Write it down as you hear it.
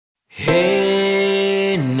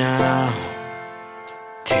now.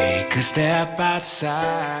 Take a step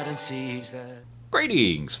outside and seize that.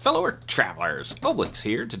 Greetings, fellow Earth travelers. Obelix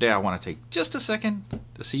here. Today I want to take just a second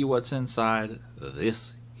to see what's inside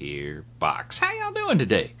this here box. How y'all doing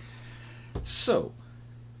today? So,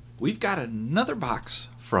 we've got another box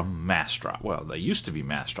from Massdrop. Well, they used to be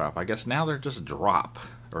Massdrop. I guess now they're just Drop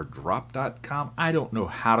or Drop.com. I don't know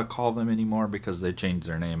how to call them anymore because they changed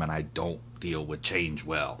their name and I don't deal with change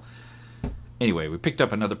well. Anyway, we picked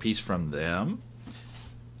up another piece from them.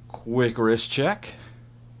 Quick wrist check.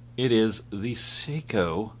 It is the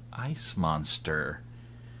Seiko Ice Monster.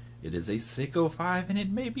 It is a Seiko 5 and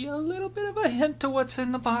it may be a little bit of a hint to what's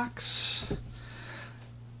in the box.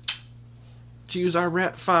 Let's use our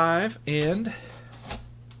Rat 5 and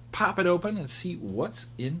pop it open and see what's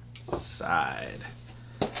inside.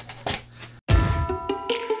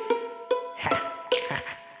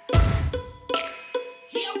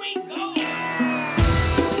 Here we go.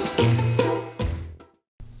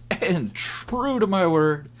 And true to my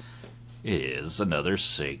word, it is another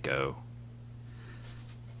Seiko.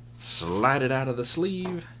 Slide it out of the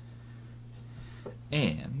sleeve.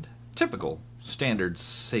 And typical standard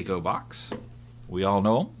Seiko box. We all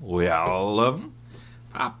know them. We all love them.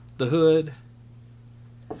 Pop the hood.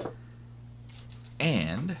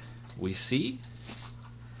 And we see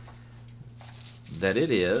that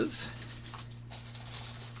it is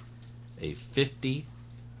a 50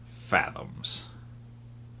 Fathoms.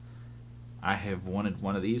 I have wanted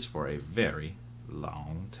one of these for a very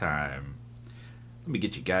long time. Let me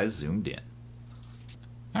get you guys zoomed in.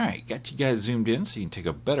 Alright, got you guys zoomed in so you can take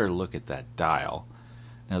a better look at that dial.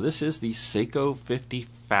 Now this is the Seiko 50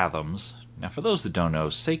 Fathoms. Now for those that don't know,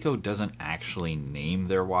 Seiko doesn't actually name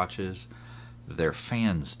their watches. Their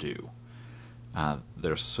fans do.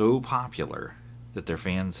 They're so popular that their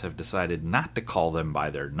fans have decided not to call them by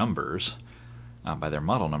their numbers, by their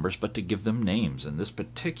model numbers, but to give them names. And this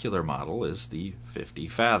particular model is the 50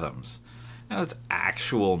 Fathoms. Now its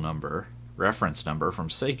actual number, reference number from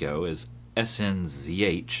Seiko is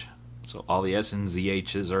SNZH. So all the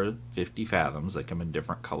SNZHs are 50 Fathoms. They come in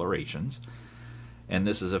different colorations. And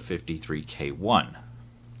this is a 53K1.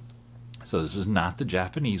 So this is not the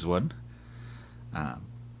Japanese one.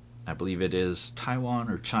 I believe it is Taiwan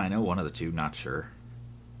or China, one of the two, not sure.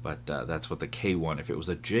 But that's what the K1, if it was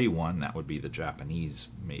a J1, that would be the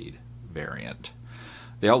Japanese-made variant.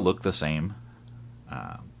 They all look the same.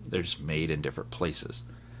 They're just made in different places.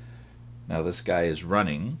 Now this guy is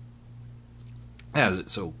running, as it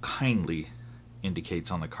so kindly indicates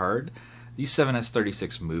on the card, the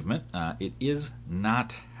 7S36 movement. It is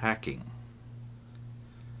not hacking.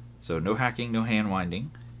 So no hacking, no hand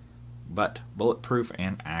winding, but bulletproof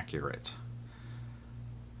and accurate.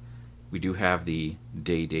 We do have the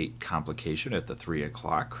day-date complication at the 3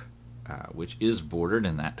 o'clock, which is bordered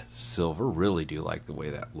in that silver. Really do like the way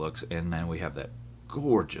that looks. And then we have that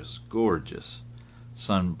gorgeous, gorgeous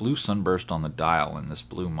blue sunburst on the dial in this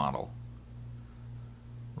blue model.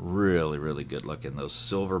 Really, really good looking. Those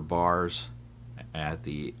silver bars at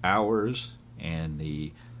the hours and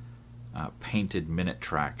the painted minute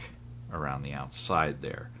track around the outside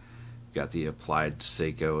there. Got the applied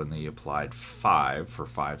Seiko and the applied 5 for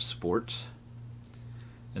 5 sports.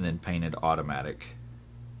 And then painted automatic,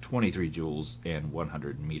 23 joules and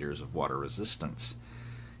 100 meters of water resistance.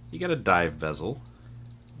 You got a dive bezel,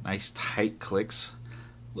 nice tight clicks,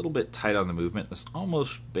 a little bit tight on the movement. This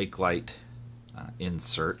almost Bakelite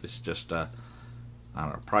insert. It's just I don't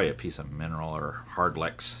know, probably a piece of mineral or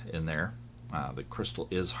Hardlex in there. The crystal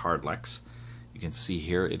is Hardlex. You can see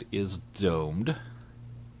here it is domed,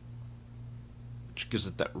 which gives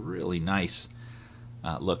it that really nice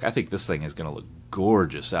look. I think this thing is going to look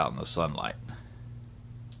gorgeous out in the sunlight.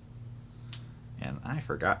 And I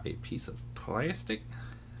forgot a piece of plastic.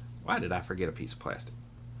 Why did I forget a piece of plastic?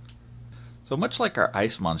 So much like our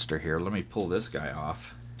Ice Monster here, let me pull this guy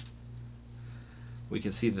off. We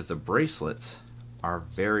can see that the bracelets are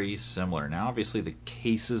very similar. Now obviously the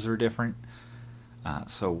cases are different,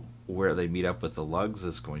 so where they meet up with the lugs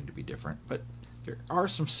is going to be different, but there are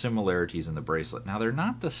some similarities in the bracelet. Now they're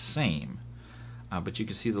not the same, but you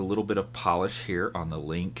can see the little bit of polish here on the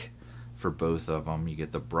link for both of them. You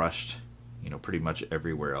get the brushed, pretty much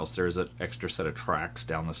everywhere else. There's an extra set of tracks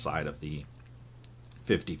down the side of the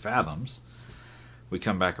 50 Fathoms. We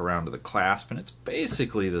come back around to the clasp, and it's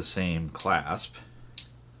basically the same clasp,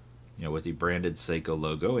 with the branded Seiko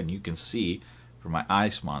logo, and you can see from my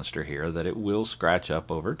Ice Monster here that it will scratch up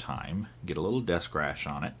over time, get a little desk rash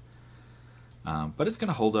on it. But it's going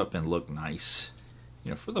to hold up and look nice,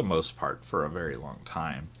 for the most part, for a very long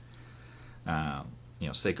time.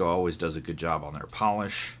 Seiko always does a good job on their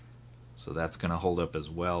polish, so that's going to hold up as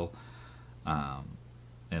well,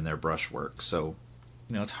 in their brushwork. So,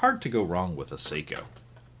 it's hard to go wrong with a Seiko.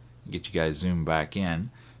 Get you guys zoomed back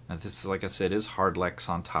in. Now this, like I said, is hard Lex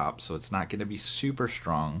on top, so it's not going to be super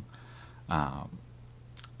strong.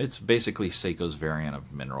 It's basically Seiko's variant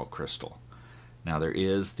of mineral crystal. Now there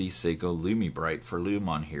is the Seiko Lumi Bright for lume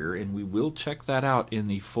on here, and we will check that out in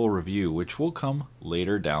the full review, which will come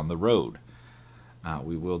later down the road.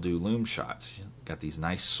 We will do lume shots. Got these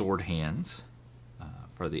nice sword hands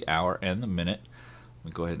for the hour and the minute. Let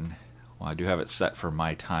me go ahead and, well, I do have it set for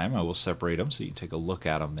my time. I will separate them so you can take a look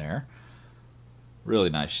at them there. Really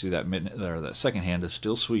nice. See that minute there? That second hand is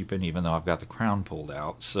still sweeping, even though I've got the crown pulled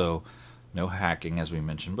out. So no hacking, as we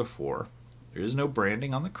mentioned before. There is no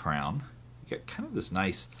branding on the crown. You get kind of this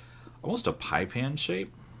nice, almost a pie pan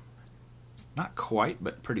shape. Not quite,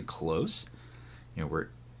 but pretty close. Where it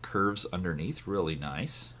curves underneath, really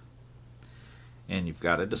nice. And you've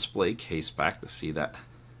got a display case back to see that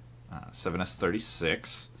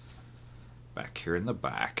 7S36 back here in the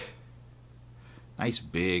back. Nice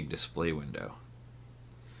big display window.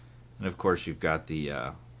 And of course you've got the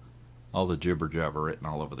all the jibber jabber written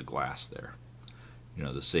all over the glass there.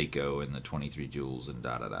 The Seiko and the 23 jewels and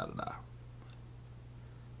da da da da da.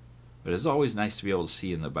 But it's always nice to be able to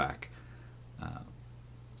see in the back.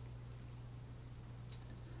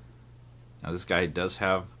 Now this guy does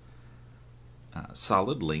have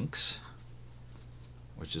solid links,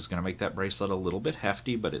 which is going to make that bracelet a little bit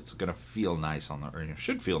hefty, but it's going to feel nice on the, or it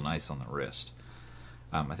should feel nice on the wrist.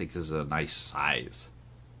 I think this is a nice size.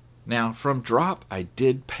 Now from drop, I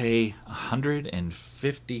did pay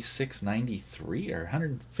 $156.93 or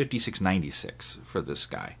 $156.96 for this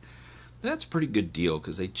guy. That's a pretty good deal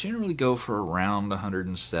because they generally go for around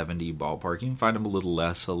 170 ballpark. You can find them a little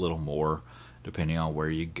less, a little more, depending on where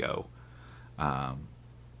you go.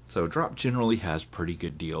 So Drop generally has pretty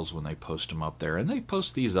good deals when they post them up there, and they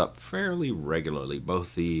post these up fairly regularly,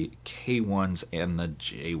 both the K1s and the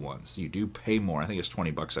J1s. You do pay more. I think it's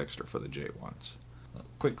 $20 extra for the J1s. I'll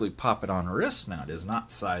quickly pop it on wrist. Now it is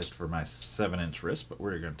not sized for my 7-inch wrist, but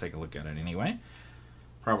we're going to take a look at it anyway.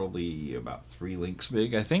 Probably about 3 links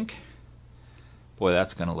big, I think. Boy,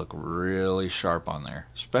 that's going to look really sharp on there,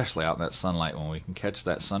 especially out in that sunlight when we can catch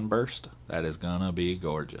that sunburst. That is going to be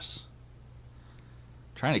gorgeous.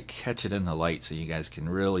 Trying to catch it in the light so you guys can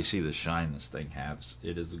really see the shine this thing has.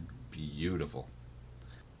 It is beautiful.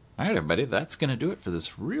 Alright everybody, that's going to do it for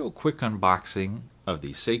this real quick unboxing of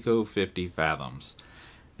the Seiko 50 Fathoms.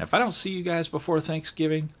 Now if I don't see you guys before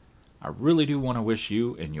Thanksgiving, I really do want to wish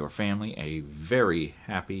you and your family a very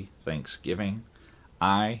happy Thanksgiving.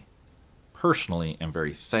 I personally am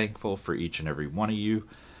very thankful for each and every one of you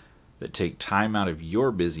that take time out of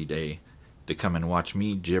your busy day to come and watch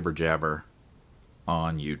me jibber jabber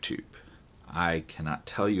on YouTube. I cannot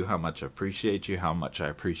tell you how much I appreciate you, how much I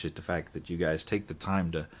appreciate the fact that you guys take the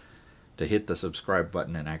time to hit the subscribe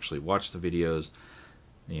button and actually watch the videos,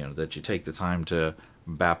 that you take the time to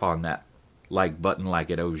bap on that like button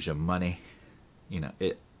like it owes you money.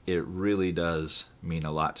 It really does mean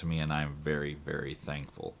a lot to me, and I'm very, very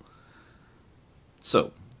thankful.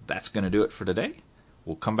 So that's going to do it for today.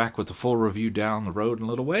 We'll come back with a full review down the road in a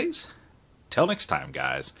little ways. Till next time,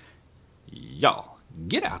 guys. Y'all,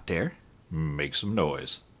 get out there, make some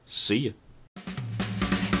noise. See ya.